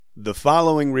The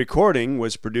following recording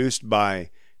was produced by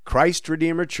Christ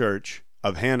Redeemer Church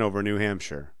of Hanover, New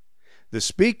Hampshire. The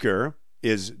speaker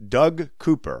is Doug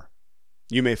Cooper.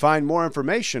 You may find more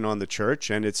information on the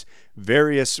church and its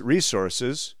various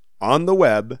resources on the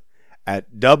web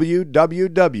at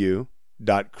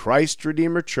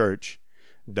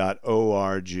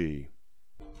www.christredeemerchurch.org.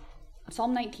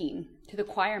 Psalm 19, to the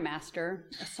choir master,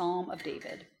 a psalm of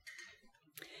David.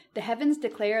 The heavens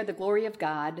declare the glory of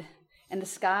God, and the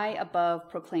sky above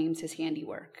proclaims his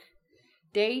handiwork.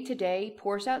 Day to day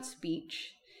pours out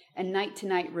speech, and night to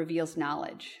night reveals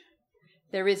knowledge.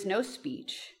 There is no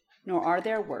speech, nor are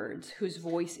there words whose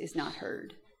voice is not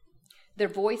heard. Their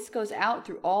voice goes out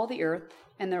through all the earth,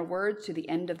 and their words to the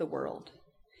end of the world.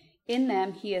 In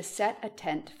them he has set a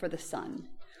tent for the sun,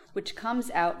 which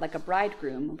comes out like a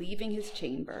bridegroom leaving his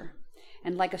chamber,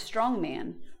 and like a strong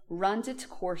man runs its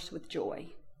course with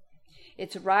joy.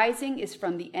 Its rising is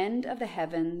from the end of the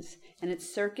heavens, and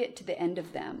its circuit to the end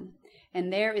of them,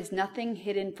 and there is nothing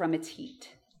hidden from its heat.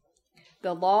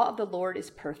 The law of the Lord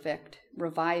is perfect,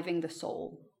 reviving the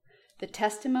soul. The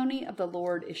testimony of the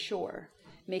Lord is sure,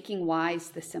 making wise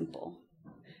the simple.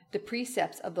 The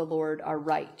precepts of the Lord are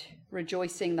right,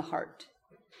 rejoicing the heart.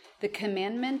 The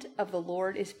commandment of the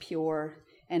Lord is pure,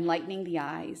 enlightening the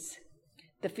eyes.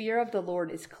 The fear of the Lord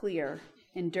is clear,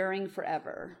 enduring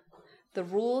forever. The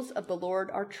rules of the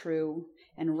Lord are true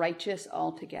and righteous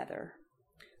altogether.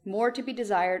 More to be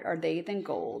desired are they than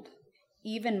gold,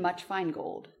 even much fine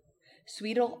gold.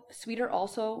 Sweeter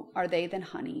also are they than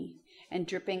honey, and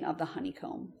dripping of the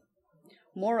honeycomb.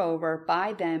 Moreover,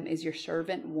 by them is your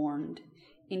servant warned.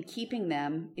 In keeping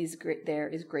them there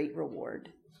is great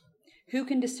reward. Who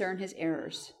can discern his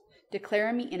errors?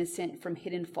 Declare me innocent from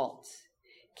hidden faults.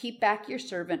 Keep back your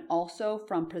servant also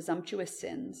from presumptuous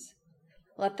sins.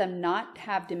 Let them not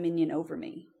have dominion over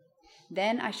me.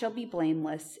 Then I shall be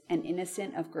blameless and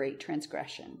innocent of great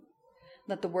transgression.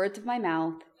 Let the words of my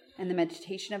mouth and the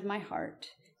meditation of my heart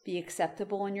be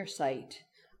acceptable in your sight,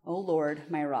 O Lord,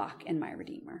 my rock and my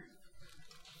redeemer.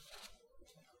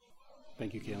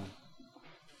 Thank you, Kaylin.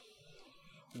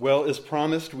 Well, as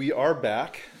promised, we are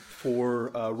back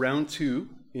for round two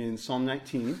in Psalm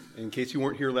 19. In case you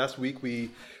weren't here last week,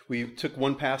 we took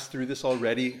one pass through this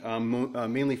already,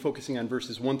 mainly focusing on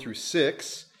verses 1 through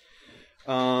 6.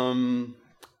 Here's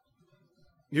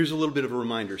a little bit of a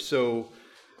reminder. So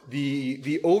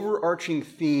the overarching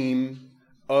theme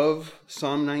of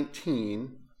Psalm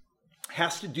 19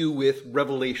 has to do with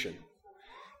revelation.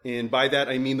 And by that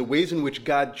I mean the ways in which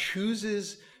God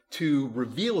chooses to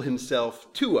reveal himself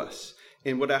to us.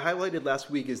 And what I highlighted last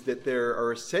week is that there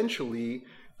are essentially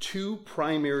two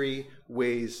primary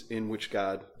ways in which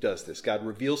God does this. God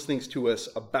reveals things to us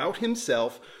about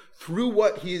himself through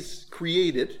what he's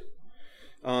created.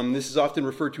 This is often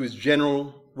referred to as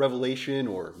general revelation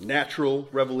or natural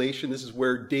revelation. This is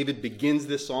where David begins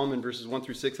this psalm in verses 1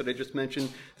 through 6 that I just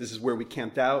mentioned. This is where we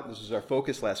camped out. This was our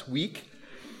focus last week.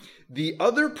 The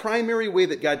other primary way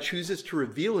that God chooses to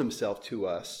reveal himself to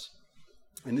us,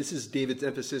 and this is David's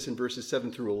emphasis in verses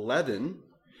 7 through 11,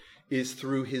 is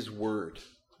through his word.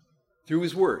 Through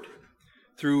his word.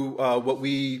 Through what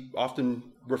we often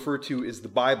refer to as the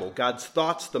Bible. God's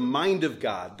thoughts, the mind of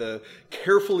God, the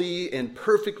carefully and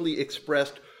perfectly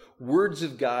expressed words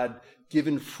of God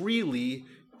given freely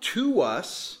to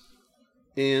us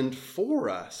and for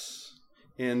us.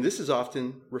 And this is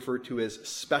often referred to as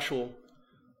special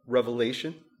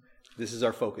revelation. This is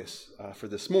our focus for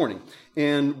this morning.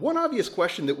 And one obvious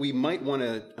question that we might want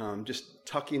to just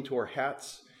tuck into our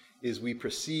hats as we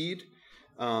proceed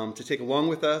to take along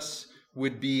with us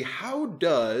would be, how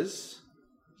does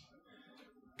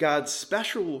God's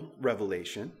special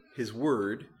revelation, his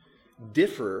word,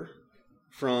 differ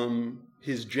from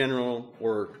his general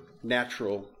or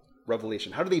natural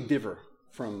revelation? How do they differ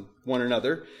from one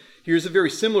another? Here's a very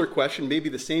similar question, maybe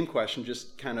the same question,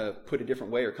 just kind of put a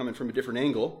different way or coming from a different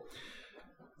angle.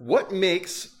 What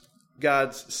makes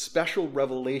God's special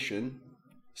revelation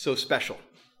so special?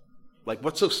 Like,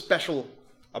 what's so special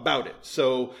about it?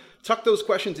 So tuck those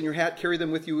questions in your hat, carry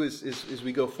them with you as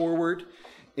we go forward.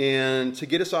 And to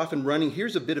get us off and running,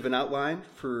 here's a bit of an outline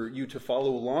for you to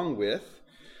follow along with.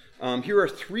 Here are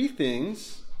three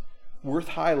things worth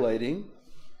highlighting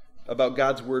about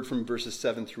God's word from verses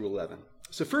 7 through 11.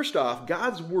 So first off,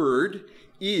 God's word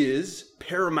is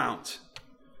paramount.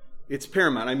 It's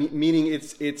paramount. Meaning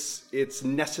it's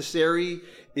necessary,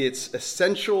 it's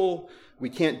essential. We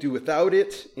can't do without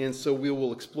it, and so we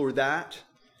will explore that.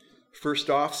 First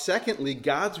off. Secondly,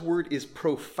 God's word is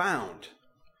profound.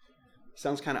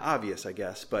 Sounds kind of obvious, I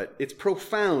guess, but it's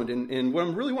profound. And what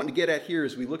I'm really wanting to get at here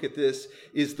as we look at this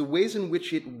is the ways in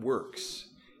which it works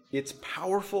It's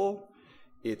powerful.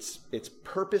 It's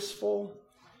purposeful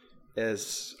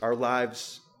as our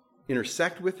lives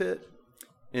intersect with it.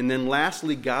 And then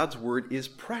lastly, God's word is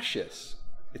precious.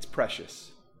 It's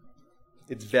precious.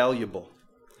 It's valuable.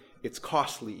 It's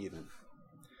costly even.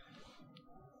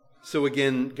 So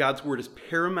again, God's word is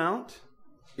paramount.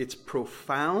 It's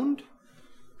profound.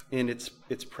 And it's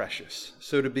precious.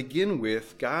 So to begin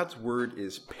with, God's word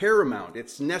is paramount.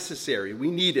 It's necessary.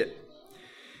 We need it.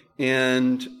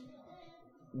 And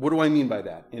what do I mean by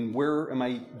that? And where am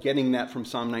I getting that from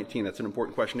Psalm 19? That's an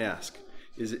important question to ask.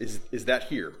 Is that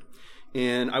here?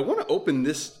 And I want to open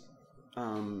this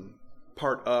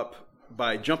part up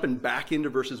by jumping back into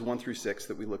verses 1 through 6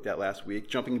 that we looked at last week,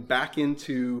 jumping back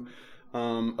into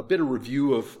a bit of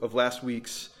review of last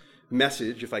week's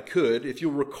message, if I could. If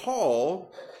you'll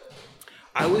recall,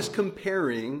 I was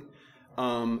comparing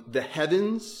the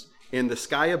heavens and the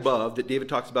sky above that David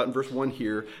talks about in verse 1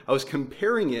 here. I was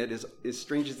comparing it, as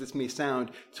strange as this may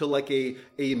sound, to like a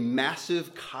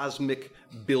massive cosmic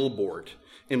billboard.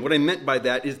 And what I meant by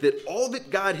that is that all that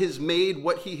God has made,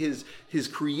 what he has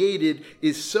created,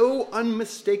 is so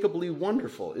unmistakably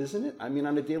wonderful, isn't it? I mean,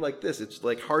 on a day like this, it's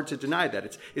like hard to deny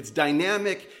that. It's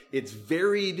dynamic, it's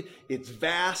varied, it's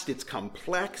vast, it's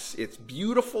complex, it's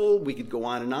beautiful. We could go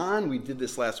on and on. We did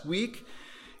this last week.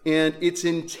 And it's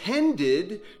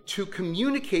intended to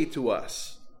communicate to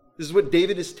us. This is what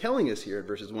David is telling us here in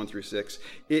verses 1 through 6.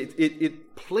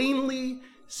 It plainly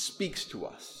speaks to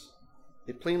us.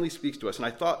 It plainly speaks to us. And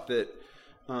I thought that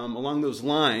along those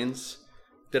lines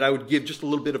that I would give just a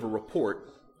little bit of a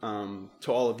report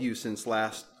to all of you since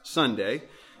last Sunday,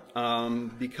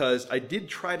 because I did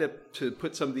try to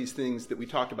put some of these things that we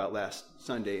talked about last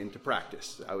Sunday into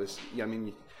practice. As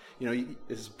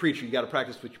a preacher, you got to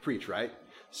practice what you preach, right?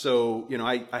 So,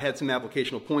 I had some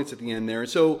applicational points at the end there. And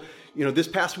so, this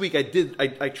past week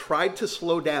I tried to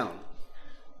slow down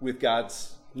with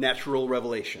God's natural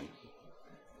revelation,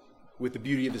 with the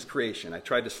beauty of his creation. I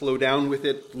tried to slow down with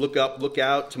it, look up, look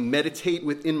out, to meditate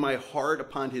within my heart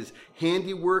upon his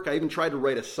handiwork. I even tried to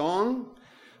write a song.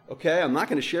 Okay, I'm not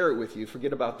going to share it with you.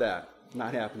 Forget about that.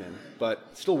 Not happening. But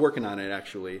still working on it,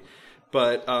 actually.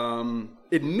 But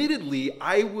admittedly,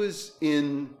 I was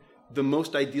in the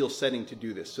most ideal setting to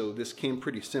do this. So this came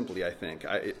pretty simply, I think.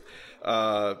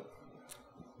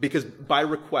 Because by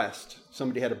request,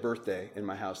 somebody had a birthday in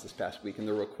my house this past week, and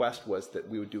the request was that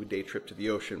we would do a day trip to the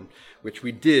ocean, which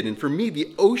we did. And for me,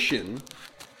 the ocean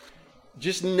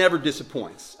just never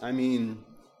disappoints. I mean,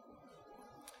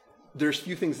 there's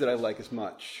few things that I like as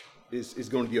much is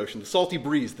going to the ocean. The salty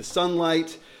breeze, the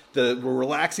sunlight, the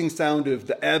relaxing sound of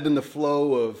the ebb and the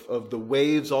flow of the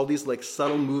waves, all these like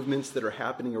subtle movements that are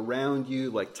happening around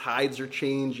you, like tides are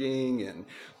changing and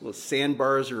little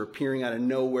sandbars are appearing out of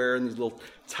nowhere, and these little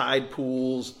tide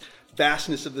pools,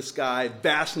 vastness of the sky,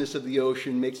 vastness of the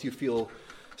ocean makes you feel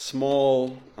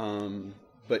small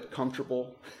but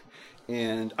comfortable.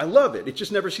 And I love it. It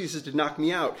just never ceases to knock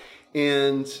me out.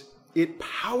 And it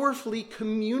powerfully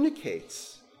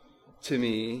communicates to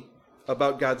me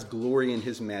about God's glory and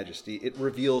his majesty. It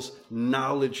reveals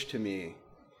knowledge to me,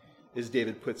 as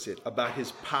David puts it, about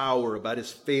his power, about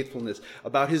his faithfulness,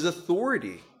 about his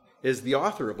authority as the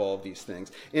author of all of these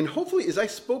things. And hopefully, as I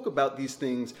spoke about these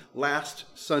things last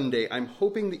Sunday, I'm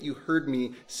hoping that you heard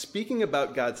me speaking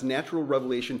about God's natural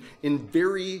revelation in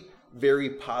very, very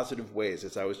positive ways,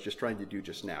 as I was just trying to do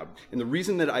just now. And the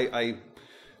reason that I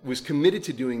was committed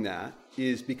to doing that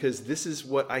is because this is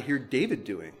what I hear David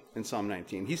doing in Psalm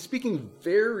 19. He's speaking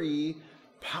very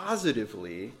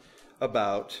positively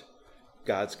about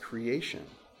God's creation.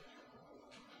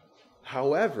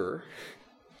 However,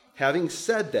 having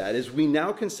said that, as we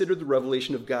now consider the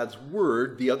revelation of God's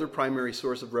word, the other primary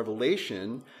source of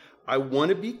revelation, I want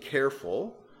to be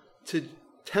careful to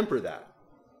temper that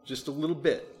just a little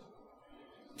bit.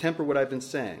 Temper what I've been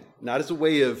saying. Not as a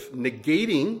way of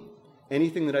negating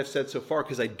anything that I've said so far,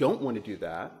 because I don't want to do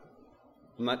that.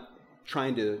 I'm not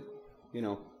trying to,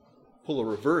 pull a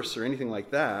reverse or anything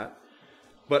like that.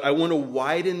 But I want to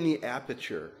widen the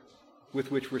aperture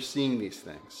with which we're seeing these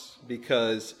things.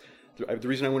 Because the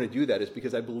reason I want to do that is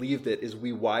because I believe that as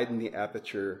we widen the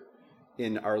aperture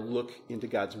in our look into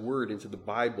God's word, into the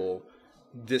Bible,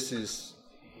 this is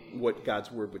what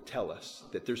God's word would tell us.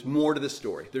 That there's more to the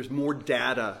story. There's more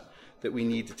data that we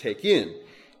need to take in.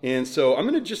 And so I'm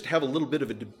going to just have a little bit of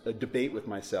a debate with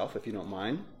myself, if you don't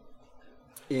mind.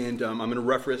 And I'm going to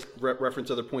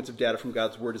reference other points of data from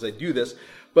God's word as I do this.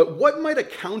 But what might a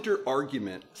counter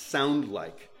argument sound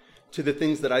like to the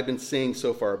things that I've been saying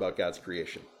so far about God's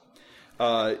creation?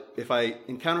 If I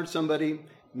encountered somebody,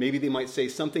 maybe they might say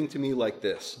something to me like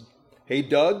this. Hey,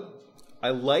 Doug, I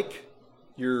like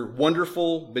your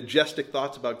wonderful, majestic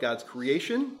thoughts about God's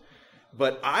creation,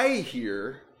 but I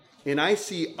hear and I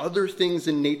see other things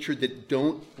in nature that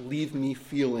don't leave me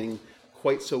feeling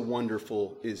quite so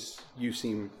wonderful as you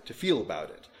seem to feel about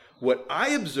it. What I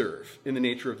observe in the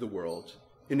nature of the world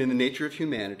and in the nature of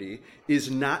humanity is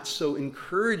not so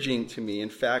encouraging to me. In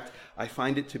fact, I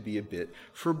find it to be a bit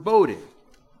foreboding.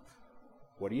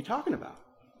 What are you talking about?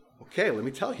 Okay, let me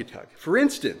tell you, Doug. For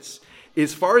instance,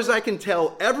 as far as I can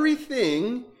tell,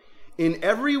 everything in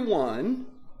everyone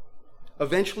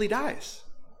eventually dies.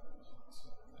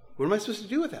 What am I supposed to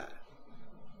do with that?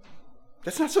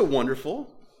 That's not so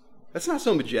wonderful. That's not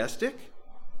so majestic.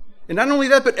 And not only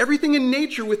that, but everything in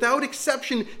nature, without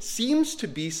exception, seems to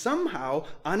be somehow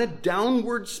on a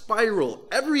downward spiral.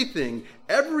 Everything,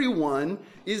 everyone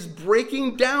is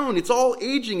breaking down. It's all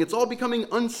aging. It's all becoming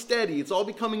unsteady. It's all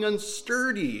becoming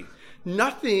unsturdy.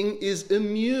 Nothing is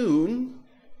immune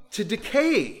to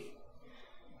decay.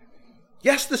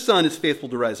 Yes, the sun is faithful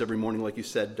to rise every morning, like you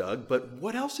said, Doug, but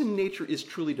what else in nature is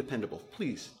truly dependable?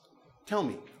 Please, tell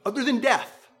me. Other than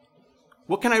death,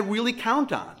 what can I really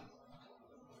count on?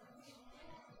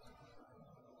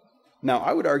 Now,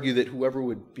 I would argue that whoever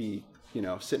would be,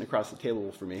 sitting across the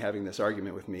table for me, having this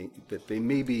argument with me, that they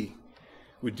maybe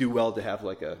would do well to have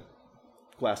like a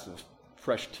glass of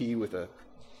fresh tea with a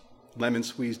lemon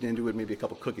squeezed into it, maybe a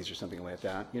couple cookies or something like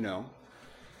that,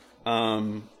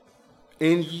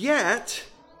 And yet,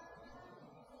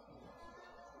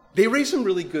 they raise some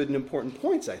really good and important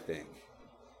points, I think.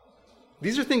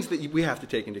 These are things that we have to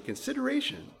take into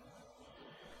consideration.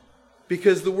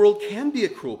 Because the world can be a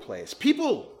cruel place.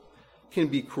 People can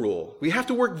be cruel. We have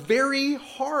to work very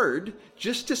hard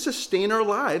just to sustain our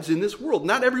lives in this world.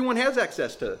 Not everyone has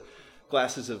access to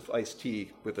glasses of iced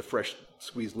tea with a fresh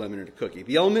squeezed lemon and a cookie.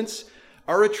 The elements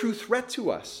are a true threat to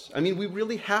us. I mean, we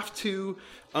really have to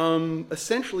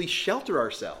essentially shelter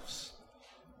ourselves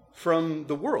from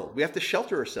the world. We have to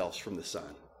shelter ourselves from the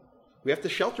sun. We have to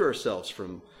shelter ourselves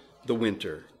from the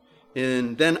winter.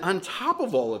 And then on top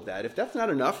of all of that, if that's not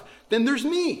enough, then there's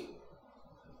me.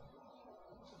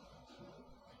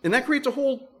 And that creates a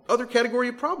whole other category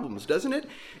of problems, doesn't it?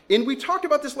 And we talked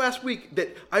about this last week,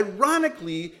 that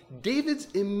ironically, David's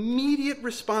immediate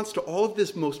response to all of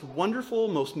this most wonderful,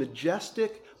 most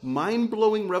majestic,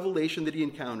 mind-blowing revelation that he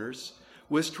encounters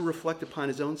was to reflect upon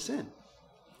his own sin,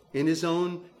 in his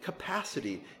own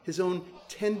capacity, his own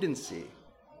tendency,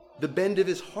 the bend of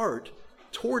his heart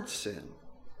towards sin.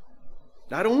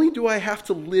 Not only do I have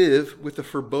to live with the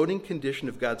foreboding condition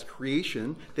of God's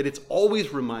creation, that it's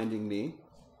always reminding me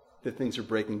that things are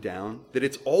breaking down, that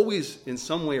it's always in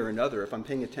some way or another, if I'm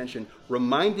paying attention,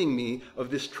 reminding me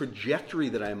of this trajectory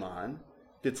that I'm on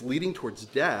that's leading towards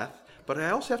death, but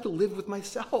I also have to live with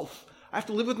myself. I have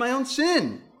to live with my own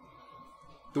sin.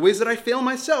 The ways that I fail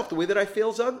myself, the way that I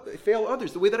fail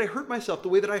others, the way that I hurt myself, the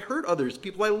way that I hurt others,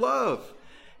 people I love.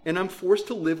 And I'm forced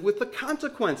to live with the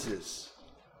consequences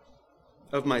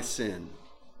of my sin.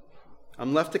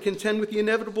 I'm left to contend with the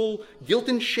inevitable guilt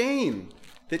and shame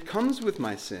that comes with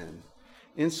my sin.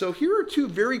 And so here are two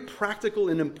very practical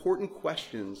and important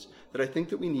questions that I think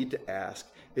that we need to ask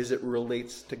as it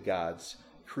relates to God's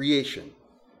creation.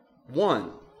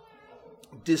 One,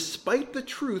 despite the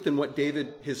truth in what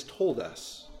David has told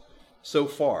us so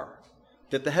far,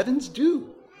 that the heavens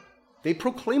they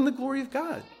proclaim the glory of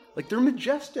God. Like, they're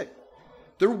majestic.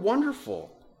 They're wonderful.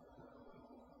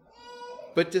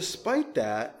 But despite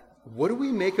that, what do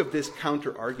we make of this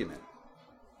counter-argument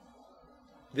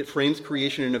that frames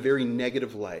creation in a very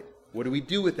negative light? What do we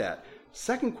do with that?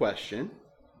 Second question,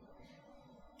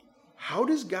 how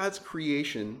does God's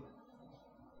creation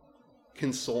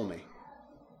console me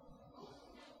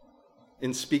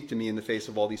and speak to me in the face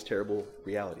of all these terrible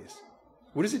realities?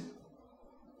 What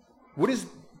does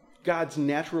God's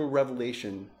natural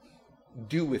revelation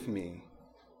do with me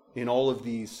in all of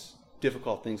these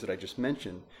difficult things that I just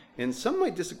mentioned? And some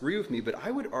might disagree with me, but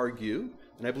I would argue,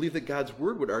 and I believe that God's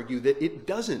word would argue, that it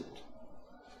doesn't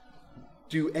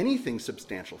do anything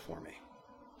substantial for me.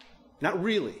 Not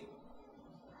really.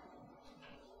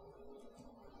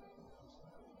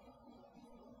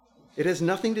 It has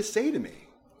nothing to say to me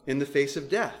in the face of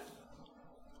death.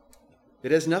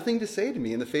 It has nothing to say to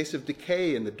me in the face of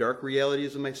decay and the dark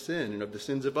realities of my sin and of the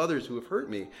sins of others who have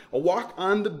hurt me. A walk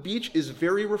on the beach is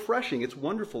very refreshing. It's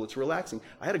wonderful. It's relaxing.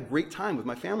 I had a great time with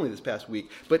my family this past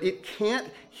week, but it can't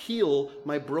heal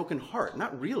my broken heart.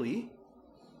 Not really.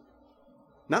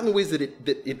 Not in the ways that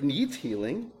it needs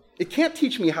healing. It can't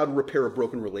teach me how to repair a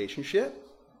broken relationship.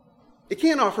 It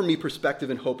can't offer me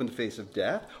perspective and hope in the face of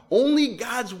death. Only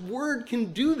God's word can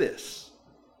do this.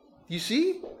 You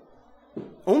see?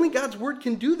 Only God's word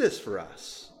can do this for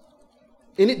us.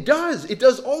 And it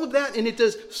does all of that, and it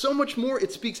does so much more.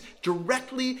 It speaks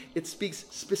directly, it speaks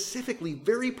specifically,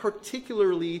 very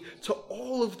particularly to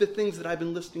all of the things that I've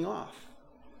been listing off.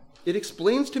 It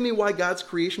explains to me why God's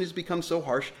creation has become so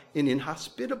harsh and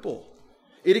inhospitable.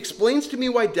 It explains to me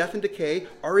why death and decay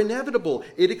are inevitable.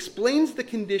 It explains the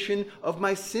condition of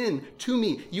my sin to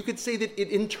me. You could say that it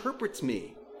interprets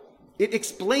me. It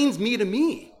explains me to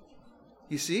me.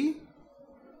 You see?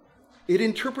 It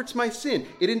interprets my sin.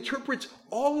 It interprets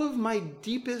all of my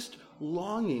deepest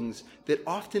longings that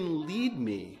often lead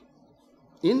me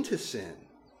into sin.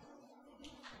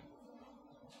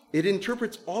 It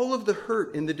interprets all of the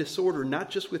hurt and the disorder, not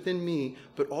just within me,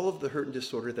 but all of the hurt and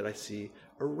disorder that I see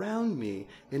around me.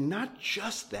 And not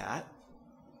just that,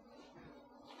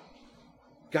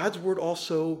 God's word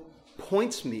also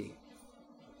points me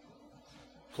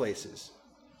places.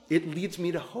 It leads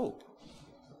me to hope.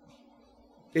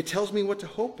 It tells me what to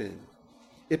hope in.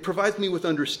 It provides me with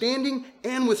understanding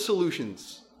and with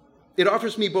solutions. It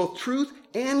offers me both truth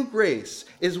and grace.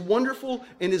 As wonderful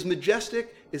and as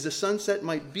majestic as a sunset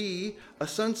might be, a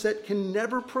sunset can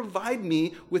never provide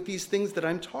me with these things that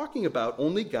I'm talking about.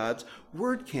 Only God's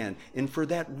word can. And for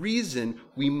that reason,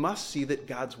 we must see that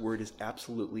God's word is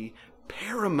absolutely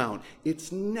paramount.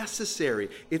 It's necessary.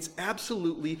 It's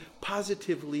absolutely,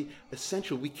 positively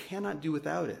essential. We cannot do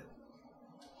without it.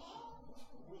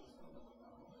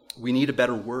 We need a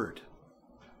better word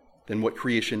than what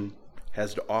creation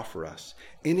has to offer us.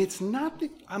 And it's not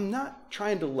that I'm not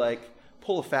trying to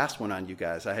pull a fast one on you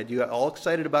guys. I had you all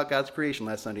excited about God's creation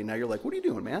last Sunday. Now you're like, what are you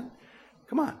doing, man?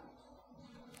 Come on.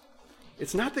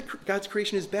 It's not that God's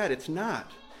creation is bad. It's not.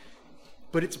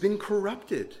 But it's been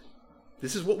corrupted.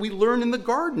 This is what we learn in the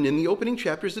garden in the opening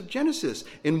chapters of Genesis.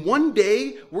 And one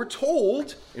day we're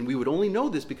told, and we would only know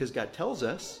this because God tells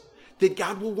us, that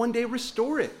God will one day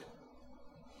restore it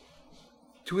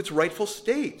to its rightful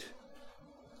state.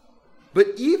 But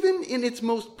even in its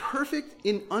most perfect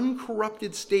and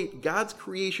uncorrupted state, God's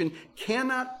creation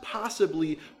cannot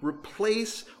possibly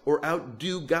replace or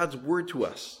outdo God's word to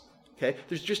us. Okay?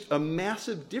 There's just a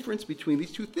massive difference between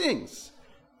these two things.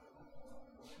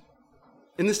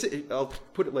 I'll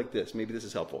put it like this. Maybe this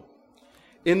is helpful.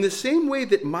 In the same way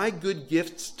that my good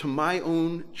gifts to my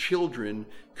own children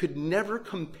could never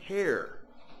compare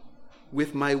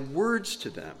with my words to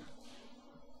them,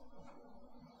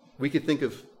 we could think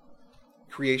of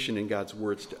creation and God's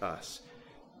words to us.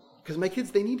 Because my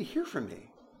kids, they need to hear from me,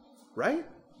 right?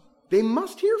 They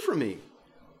must hear from me.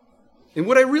 And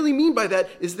what I really mean by that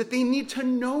is that they need to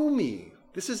know me.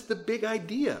 This is the big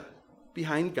idea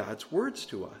behind God's words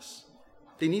to us.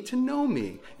 They need to know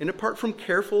me. And apart from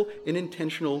careful and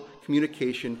intentional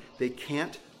communication, they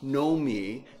can't know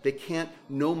me. They can't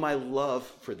know my love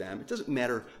for them. It doesn't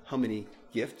matter how many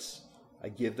gifts I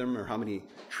give them or how many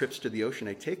trips to the ocean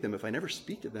I take them. If I never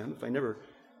speak to them, if I never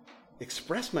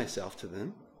express myself to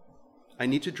them, I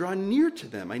need to draw near to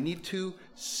them. I need to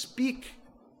speak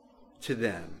to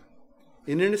them.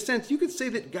 And in a sense, you could say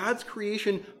that God's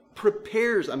creation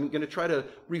prepares, I'm going to try to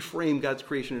reframe God's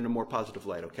creation in a more positive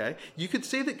light, okay? You could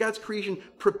say that God's creation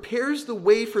prepares the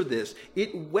way for this.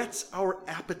 It whets our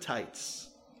appetites,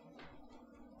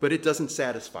 but it doesn't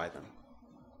satisfy them.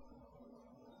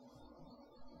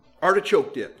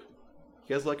 Artichoke dip.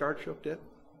 You guys like artichoke dip?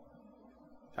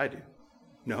 I do.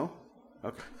 No?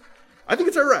 Okay. I think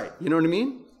it's all right. You know what I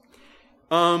mean?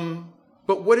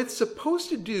 But what it's supposed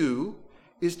to do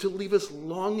is to leave us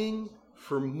longing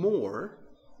for more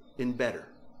and better.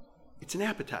 It's an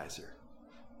appetizer.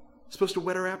 It's supposed to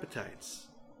whet our appetites.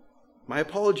 My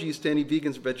apologies to any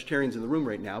vegans or vegetarians in the room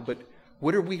right now, but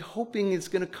what are we hoping is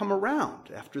going to come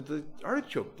around after the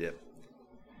artichoke dip?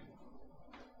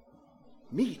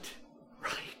 Meat,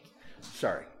 right?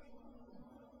 Sorry.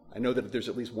 I know that there's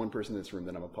at least one person in this room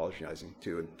that I'm apologizing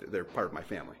to, and they're part of my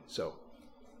family. So,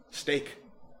 steak,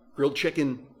 grilled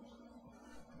chicken,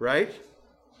 right?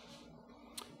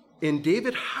 And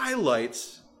David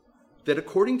highlights that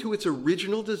according to its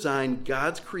original design,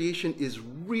 God's creation is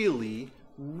really,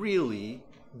 really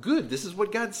good. This is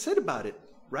what God said about it,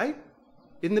 right?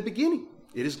 In the beginning.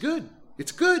 It is good.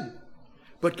 It's good.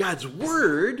 But God's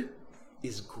word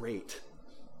is great.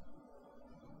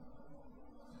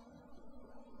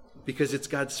 Because it's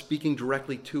God speaking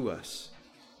directly to us,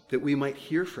 that we might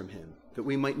hear from him, that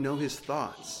we might know his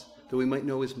thoughts, that we might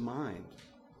know his mind,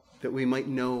 that we might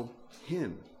know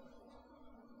him.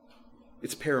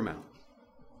 It's paramount.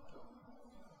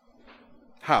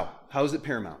 How? How is it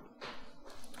paramount?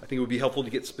 I think it would be helpful to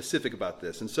get specific about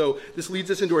this. And so this leads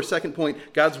us into our second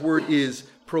point. God's word is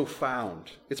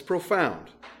profound. It's profound.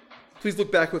 Please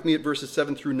look back with me at verses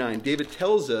 7 through 9. David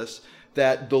tells us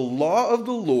that the law of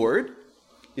the Lord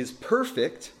is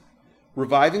perfect,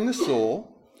 reviving the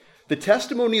soul. The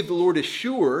testimony of the Lord is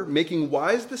sure, making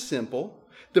wise the simple.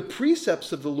 The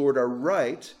precepts of the Lord are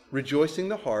right, rejoicing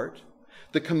the heart.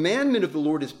 The commandment of the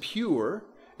Lord is pure,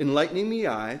 enlightening the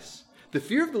eyes. The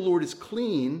fear of the Lord is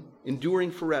clean,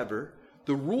 enduring forever.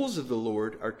 The rules of the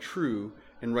Lord are true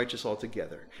and righteous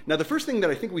altogether. Now, the first thing that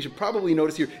I think we should probably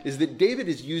notice here is that David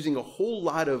is using a whole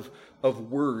lot of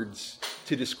words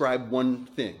to describe one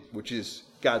thing, which is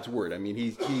God's word. I mean,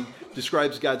 he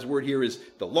describes God's word here as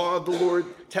the law of the Lord,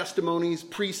 testimonies,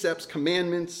 precepts,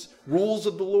 commandments, rules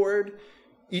of the Lord.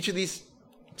 Each of these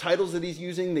titles that he's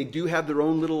using, they do have their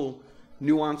own little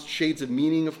nuanced shades of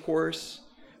meaning, of course.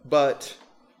 But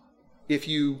if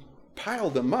you pile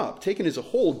them up, taken as a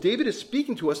whole, David is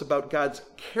speaking to us about God's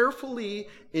carefully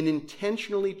and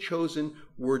intentionally chosen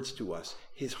words to us.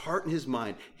 His heart and his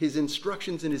mind, his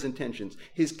instructions and his intentions,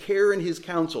 his care and his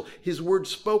counsel, his word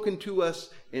spoken to us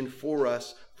and for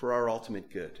us for our ultimate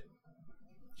good.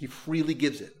 He freely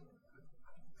gives it.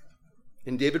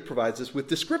 And David provides us with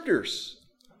descriptors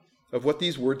of what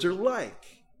these words are like.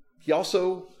 He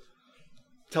also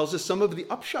tells us some of the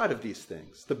upshot of these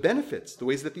things, the benefits, the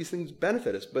ways that these things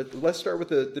benefit us. But let's start with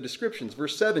the descriptions.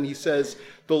 Verse 7, he says,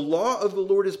 the law of the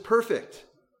Lord is perfect,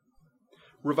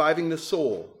 reviving the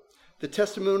soul. The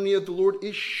testimony of the Lord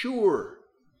is sure,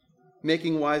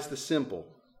 making wise the simple.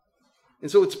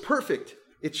 And so it's perfect,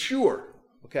 it's sure,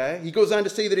 okay? He goes on to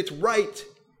say that it's right,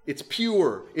 it's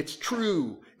pure, it's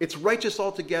true, it's righteous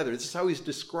altogether. This is how he's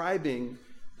describing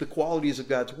the qualities of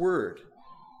God's word.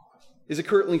 As it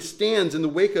currently stands in the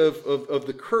wake of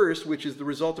the curse, which is the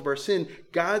result of our sin,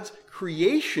 God's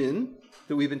creation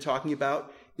that we've been talking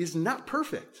about is not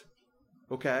perfect,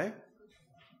 okay?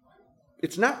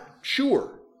 It's not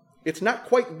sure. It's not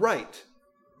quite right.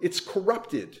 It's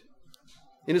corrupted.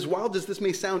 And as wild as this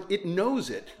may sound, it knows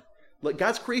it. Like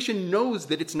God's creation knows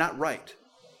that it's not right.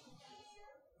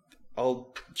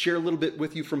 I'll share a little bit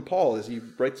with you from Paul as he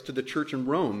writes to the church in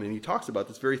Rome, and he talks about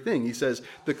this very thing. He says,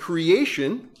 the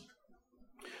creation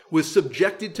was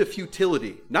subjected to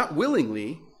futility, not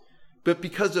willingly, but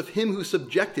because of him who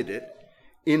subjected it,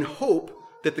 in hope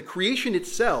that the creation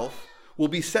itself will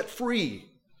be set free.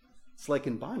 It's like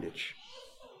in bondage.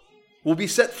 Will be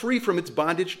set free from its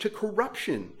bondage to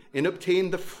corruption and obtain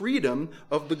the freedom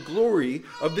of the glory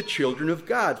of the children of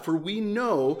God. For we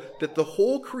know that the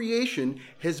whole creation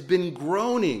has been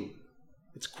groaning.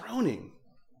 It's groaning.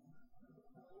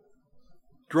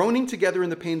 Groaning together in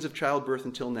the pains of childbirth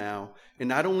until now. And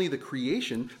not only the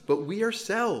creation, but we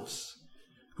ourselves,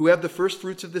 who have the first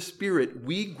fruits of the Spirit,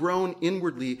 we groan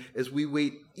inwardly as we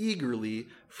wait eagerly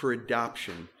for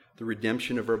adoption, the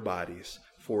redemption of our bodies.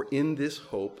 For in this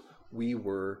hope we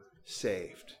were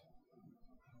saved.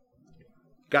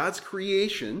 God's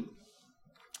creation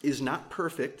is not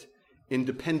perfect and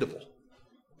dependable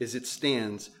as it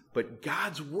stands, but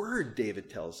God's word, David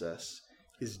tells us,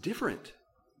 is different.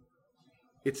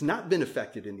 It's not been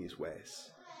affected in these ways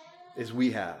as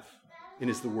we have and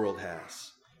as the world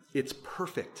has. It's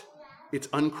perfect. It's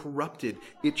uncorrupted.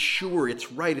 It's sure.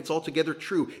 It's right. It's altogether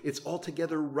true. It's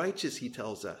altogether righteous, he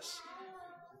tells us.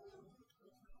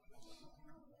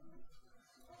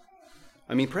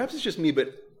 I mean, perhaps it's just me,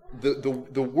 but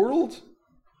the world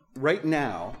right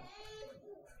now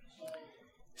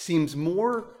seems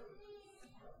more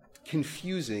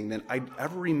confusing than I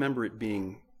ever remember it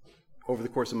being over the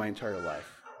course of my entire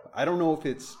life. I don't know if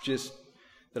it's just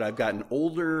that I've gotten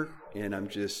older and I'm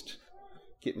just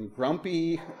getting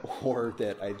grumpy, or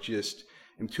that I just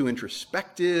am too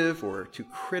introspective or too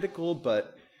critical,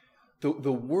 but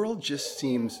the world just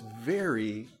seems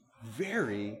very,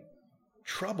 very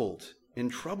troubled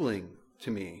and troubling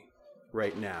to me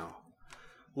right now.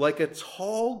 Like a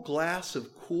tall glass of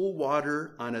cool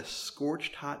water on a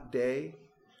scorched hot day,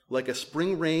 like a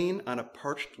spring rain on a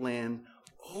parched land.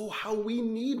 Oh, how we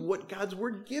need what God's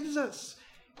word gives us.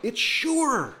 It's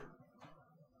sure.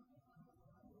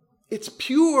 It's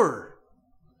pure.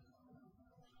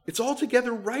 It's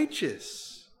altogether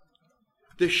righteous.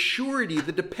 The surety,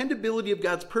 the dependability of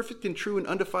God's perfect and true and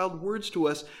undefiled words to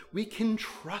us, we can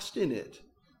trust in it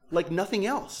like nothing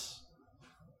else.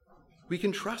 We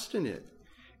can trust in it.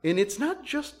 And it's not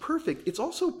just perfect, it's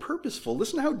also purposeful.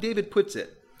 Listen to how David puts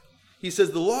it. He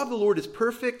says, the law of the Lord is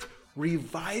perfect,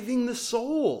 reviving the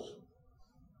soul.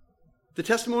 The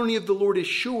testimony of the Lord is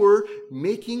sure,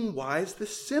 making wise the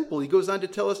simple. He goes on to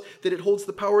tell us that it holds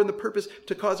the power and the purpose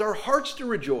to cause our hearts to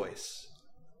rejoice.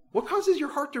 What causes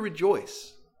your heart to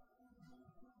rejoice?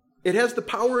 It has the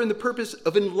power and the purpose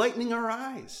of enlightening our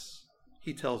eyes,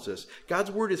 he tells us. God's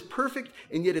word is perfect,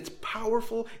 and yet it's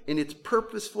powerful and it's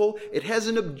purposeful. It has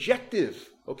an objective,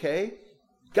 okay?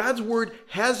 God's word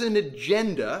has an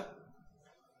agenda.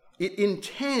 It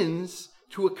intends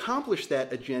to accomplish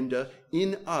that agenda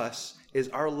in us as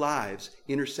our lives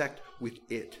intersect with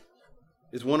it.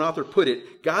 As one author put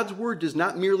it, God's word does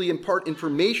not merely impart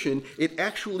information, it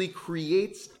actually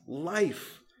creates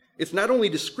life. It's not only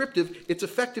descriptive, it's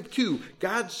effective too.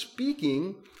 God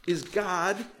speaking is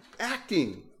God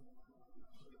acting.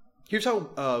 Here's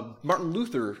how Martin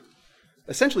Luther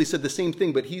essentially said the same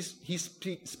thing, but he's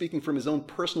speaking from his own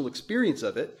personal experience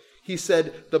of it. He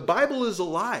said, "The Bible is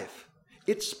alive.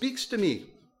 It speaks to me.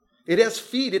 It has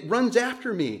feet. It runs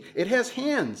after me. It has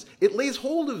hands. It lays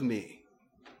hold of me."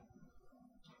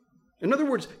 In other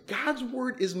words, God's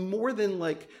word is more than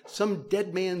like some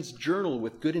dead man's journal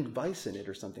with good advice in it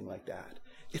or something like that.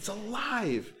 It's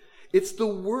alive. It's the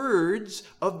words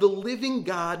of the living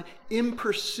God in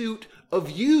pursuit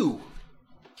of you.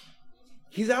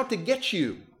 He's out to get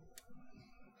you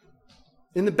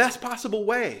in the best possible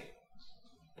way.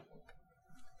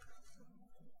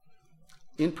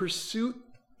 In pursuit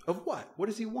of what? What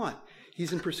does he want?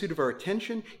 He's in pursuit of our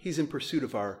attention. He's in pursuit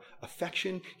of our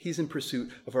affection. He's in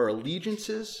pursuit of our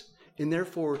allegiances. And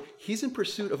therefore, he's in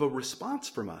pursuit of a response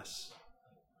from us.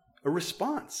 A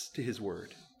response to his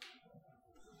word.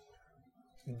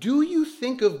 Do you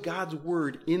think of God's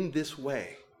word in this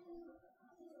way?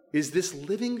 Is this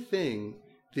living thing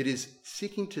that is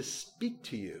seeking to speak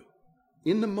to you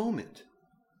in the moment?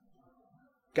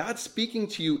 God speaking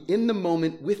to you in the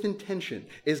moment with intention.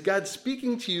 Is God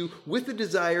speaking to you with a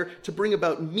desire to bring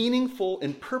about meaningful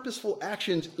and purposeful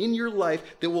actions in your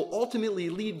life that will ultimately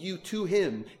lead you to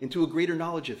him and to a greater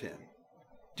knowledge of him?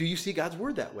 Do you see God's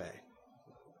word that way?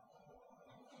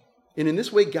 And in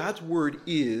this way, God's word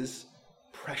is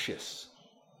precious.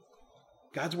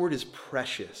 God's word is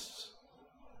precious.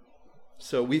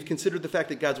 So we've considered the fact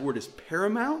that God's word is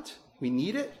paramount. We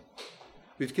need it.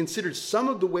 We've considered some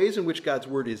of the ways in which God's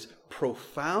word is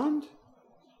profound.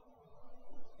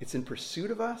 It's in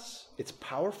pursuit of us. It's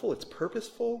powerful. It's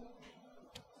purposeful.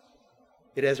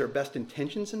 It has our best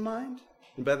intentions in mind.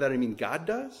 And by that I mean God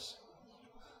does.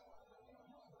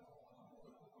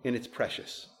 And it's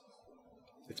precious.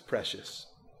 It's precious.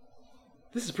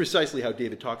 This is precisely how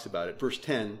David talks about it. Verse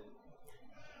 10,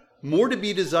 "More to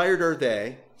be desired are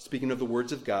they," speaking of the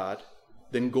words of God,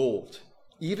 "than gold,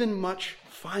 even much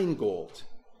fine gold,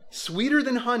 sweeter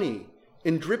than honey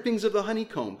and drippings of the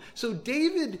honeycomb." So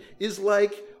David is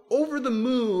like over the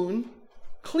moon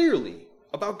clearly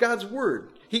about God's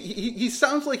word. He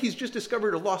sounds like he's just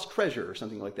discovered a lost treasure or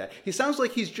something like that. He sounds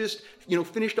like he's just,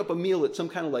 finished up a meal at some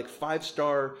kind of like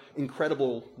 5-star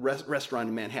incredible restaurant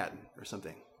in Manhattan or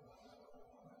something.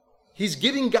 He's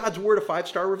giving God's word a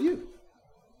 5-star review.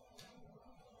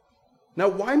 Now,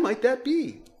 why might that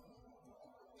be?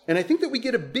 And I think that we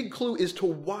get a big clue as to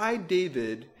why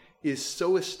David is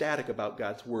so ecstatic about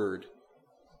God's word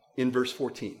in verse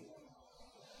 14.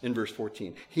 In verse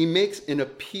 14, he makes an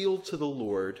appeal to the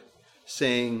Lord,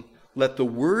 saying, "Let the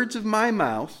words of my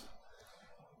mouth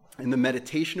and the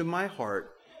meditation of my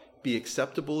heart be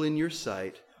acceptable in your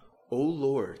sight, O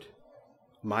Lord,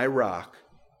 my rock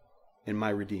and my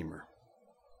redeemer."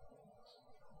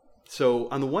 So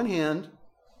on the one hand,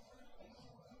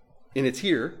 and it's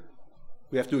here,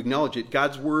 we have to acknowledge it,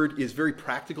 God's word is very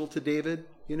practical to David,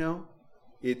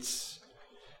 It's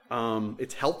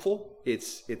helpful.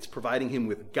 It's providing him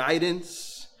with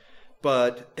guidance,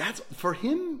 but that's for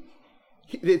him.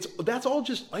 That's all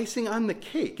just icing on the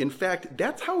cake. In fact,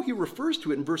 that's how he refers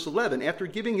to it in verse 11. After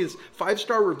giving his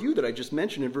 5-star review that I just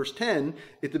mentioned in verse 10,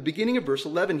 at the beginning of verse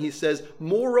 11, he says,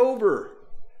 "Moreover,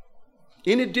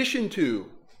 in addition to,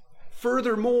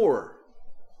 furthermore,"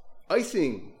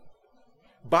 icing.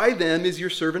 "By them is your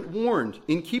servant warned.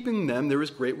 In keeping them there is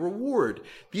great reward."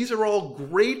 These are all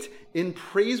great and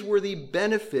praiseworthy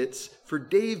benefits for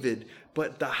David,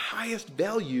 but the highest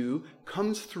value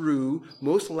comes through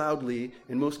most loudly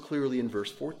and most clearly in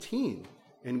verse 14.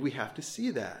 And we have to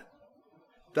see that.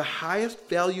 The highest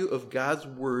value of God's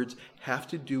words have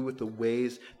to do with the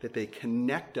ways that they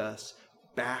connect us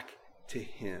back to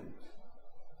him.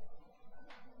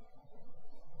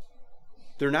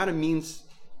 They're not a means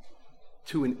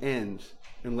to an end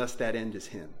unless that end is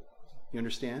him. You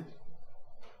understand?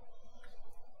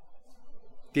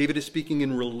 David is speaking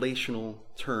in relational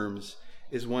terms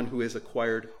as one who has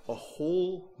acquired a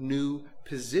whole new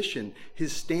position.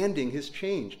 His standing has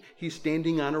changed. He's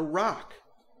standing on a rock.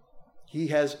 He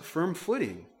has firm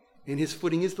footing, and his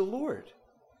footing is the Lord.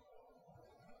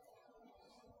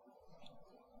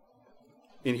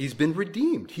 And he's been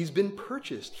redeemed. He's been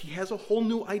purchased. He has a whole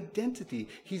new identity.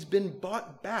 He's been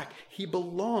bought back. He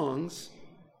belongs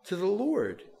to the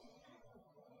Lord.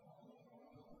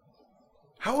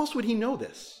 How else would he know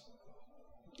this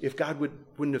if God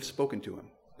wouldn't have spoken to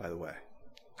him, by the way?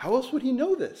 How else would he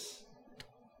know this?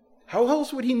 How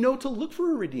else would he know to look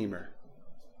for a redeemer?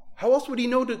 How else would he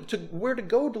know to where to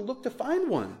go to look to find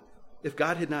one if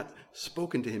God had not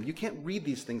spoken to him? You can't read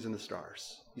these things in the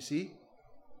stars, you see?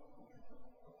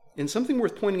 And something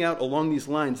worth pointing out along these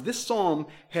lines, this psalm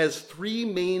has three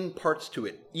main parts to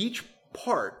it. Each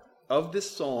part of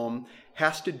this psalm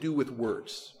has to do with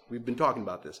words. We've been talking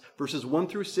about this. Verses 1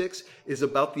 through 6 is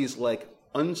about these like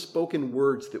unspoken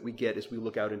words that we get as we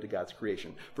look out into God's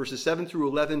creation. Verses 7 through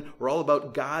 11 are all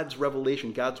about God's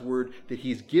revelation, God's word that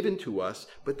he's given to us.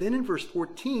 But then in verse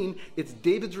 14, it's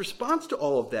David's response to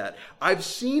all of that. I've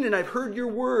seen and I've heard your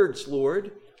words,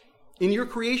 Lord, in your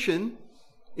creation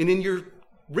and in your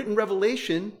written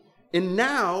revelation, and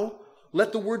now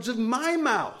let the words of my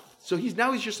mouth. So he's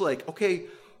just like, okay,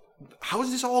 how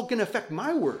is this all going to affect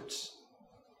my words?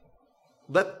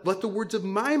 Let the words of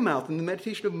my mouth and the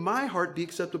meditation of my heart be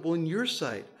acceptable in your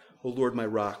sight, O Lord, my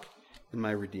rock and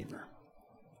my redeemer.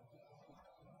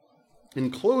 In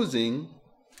closing,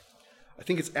 I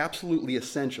think it's absolutely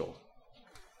essential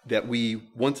that we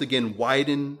once again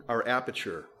widen our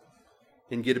aperture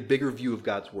and get a bigger view of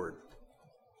God's word.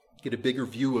 Get a bigger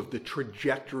view of the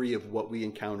trajectory of what we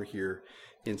encounter here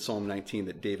in Psalm 19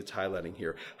 that David's highlighting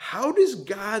here. How does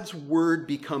God's word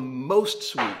become most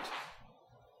sweet?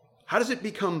 How does it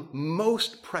become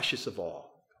most precious of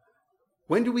all?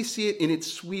 When do we see it in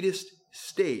its sweetest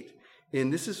state?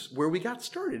 And this is where we got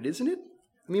started, isn't it?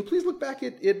 I mean, please look back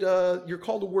at your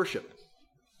call to worship.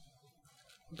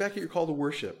 Look back at your call to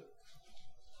worship.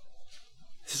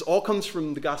 This all comes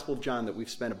from the Gospel of John that we've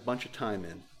spent a bunch of time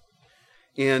in.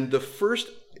 And the first,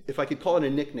 if I could call it a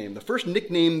nickname, the first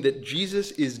nickname that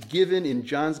Jesus is given in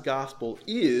John's Gospel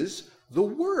is the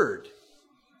Word.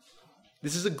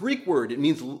 This is a Greek word. It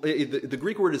means, the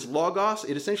Greek word is logos.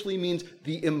 It essentially means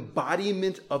the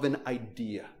embodiment of an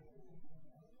idea.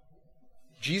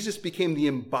 Jesus became the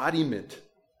embodiment.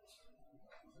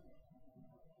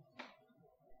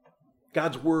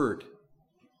 God's word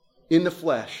in the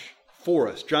flesh for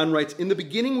us. John writes, in the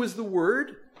beginning was the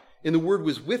Word, and the Word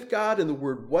was with God, and the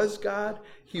Word was God.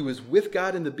 He was with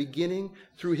God in the beginning.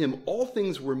 Through him all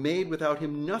things were made. Without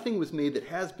him nothing was made that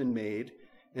has been made.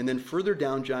 And then further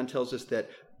down, John tells us that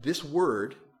this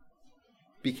Word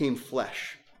became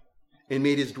flesh and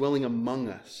made his dwelling among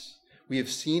us. We have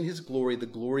seen his glory, the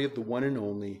glory of the one and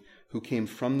only, who came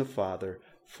from the Father,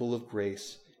 full of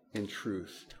grace and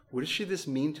truth. What should this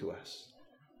mean to us?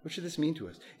 What should this mean to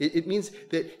us? It means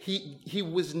that he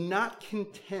was not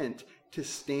content to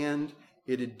stand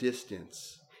at a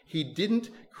distance. He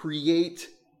didn't create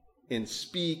and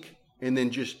speak and then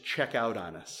just check out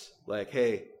on us. Like,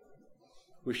 hey,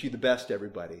 wish you the best,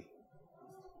 everybody.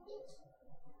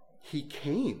 He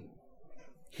came.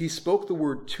 He spoke the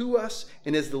word to us,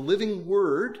 and as the living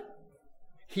word,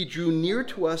 he drew near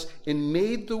to us and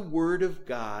made the word of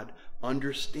God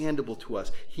understandable to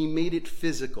us. He made it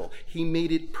physical. He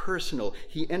made it personal.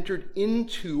 He entered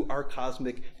into our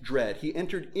cosmic dread. He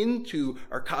entered into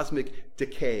our cosmic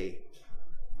decay,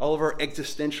 all of our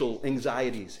existential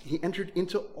anxieties. He entered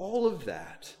into all of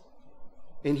that.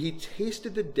 And he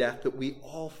tasted the death that we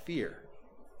all fear.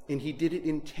 And he did it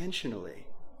intentionally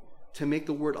to make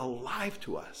the word alive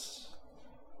to us.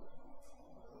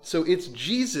 So it's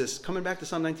Jesus, coming back to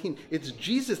Psalm 19, it's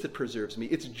Jesus that preserves me.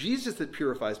 It's Jesus that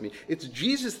purifies me. It's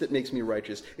Jesus that makes me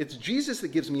righteous. It's Jesus that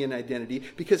gives me an identity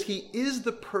because he is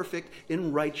the perfect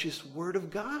and righteous word of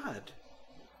God.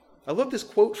 I love this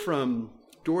quote from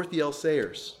Dorothy L.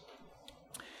 Sayers.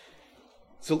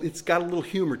 So it's got a little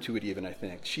humor to it even, I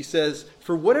think. She says,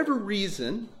 for whatever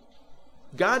reason,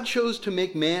 God chose to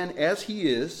make man as he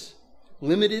is,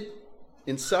 limited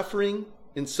in suffering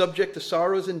and subject to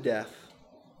sorrows and death.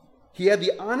 He had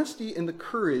the honesty and the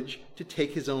courage to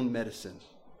take his own medicine.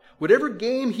 Whatever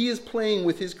game he is playing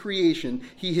with his creation,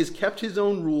 he has kept his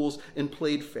own rules and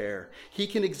played fair. He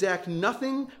can exact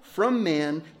nothing from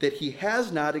man that he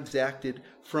has not exacted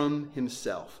from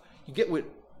himself. You get what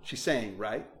she's saying,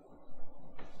 right?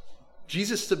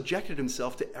 Jesus subjected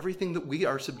himself to everything that we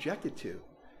are subjected to.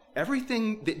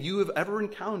 Everything that you have ever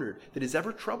encountered, that has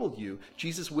ever troubled you,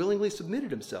 Jesus willingly submitted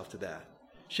himself to that.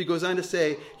 She goes on to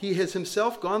say, he has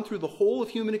himself gone through the whole of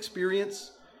human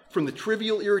experience, from the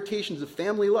trivial irritations of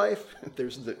family life,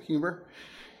 there's the humor,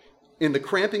 and the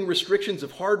cramping restrictions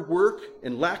of hard work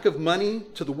and lack of money,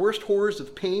 to the worst horrors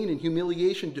of pain and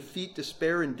humiliation, defeat,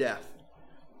 despair, and death.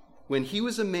 When he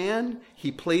was a man,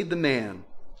 he played the man.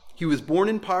 He was born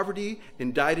in poverty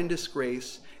and died in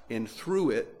disgrace, and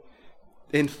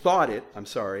thought it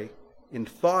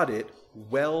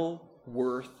well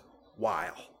worth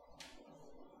while.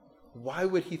 why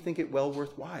would he think it well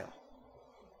worthwhile?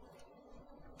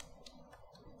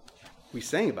 We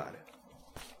sang about it.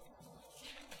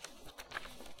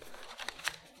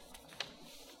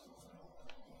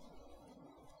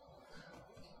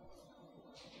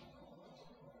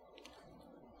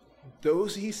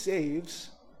 Those he saves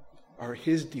are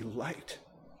his delight.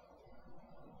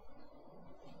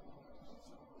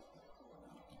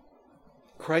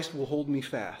 Christ will hold me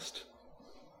fast.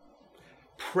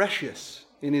 Precious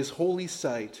in his holy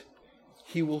sight,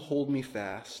 he will hold me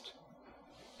fast.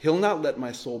 He'll not let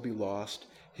my soul be lost.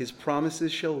 His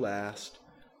promises shall last.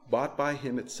 Bought by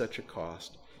him at such a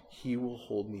cost, he will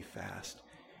hold me fast.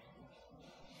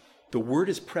 The word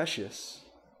is precious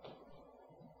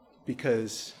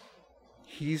because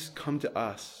he's come to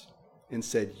us and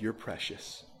said, you're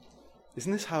precious.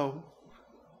 Isn't this how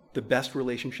the best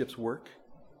relationships work?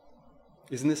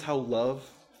 Isn't this how love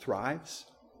thrives?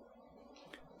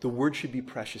 The word should be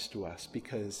precious to us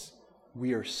because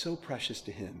we are so precious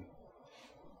to him.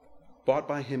 Bought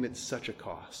by him at such a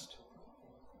cost.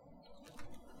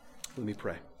 Let me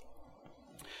pray.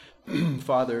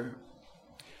 Father,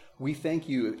 we thank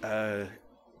you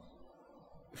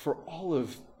for all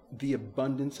of the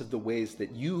abundance of the ways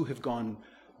that you have gone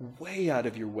way out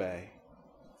of your way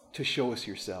to show us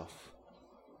yourself.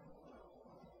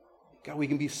 God, we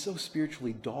can be so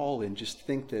spiritually dull and just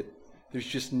think that there's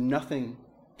just nothing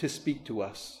to speak to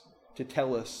us, to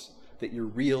tell us that you're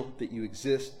real, that you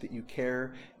exist, that you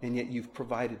care, and yet you've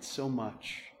provided so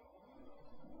much.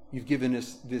 You've given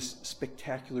us this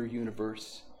spectacular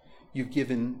universe. You've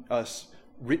given us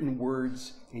written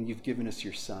words, and you've given us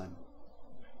your Son.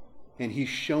 And he's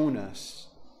shown us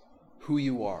who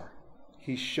you are.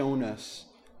 He's shown us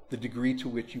the degree to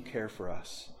which you care for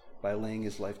us by laying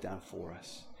his life down for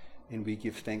us. And we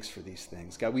give thanks for these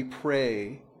things. God, we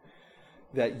pray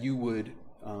that you would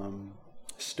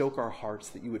stoke our hearts,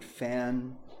 that you would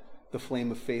fan the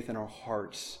flame of faith in our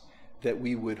hearts, that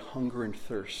we would hunger and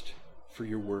thirst for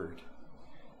your word,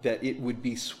 that it would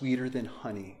be sweeter than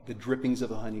honey, the drippings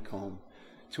of a honeycomb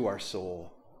to our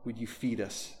soul. Would you feed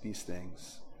us these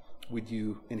things? Would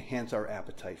you enhance our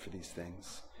appetite for these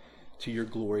things to your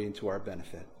glory and to our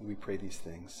benefit? We pray these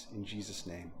things in Jesus'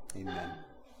 name. Amen.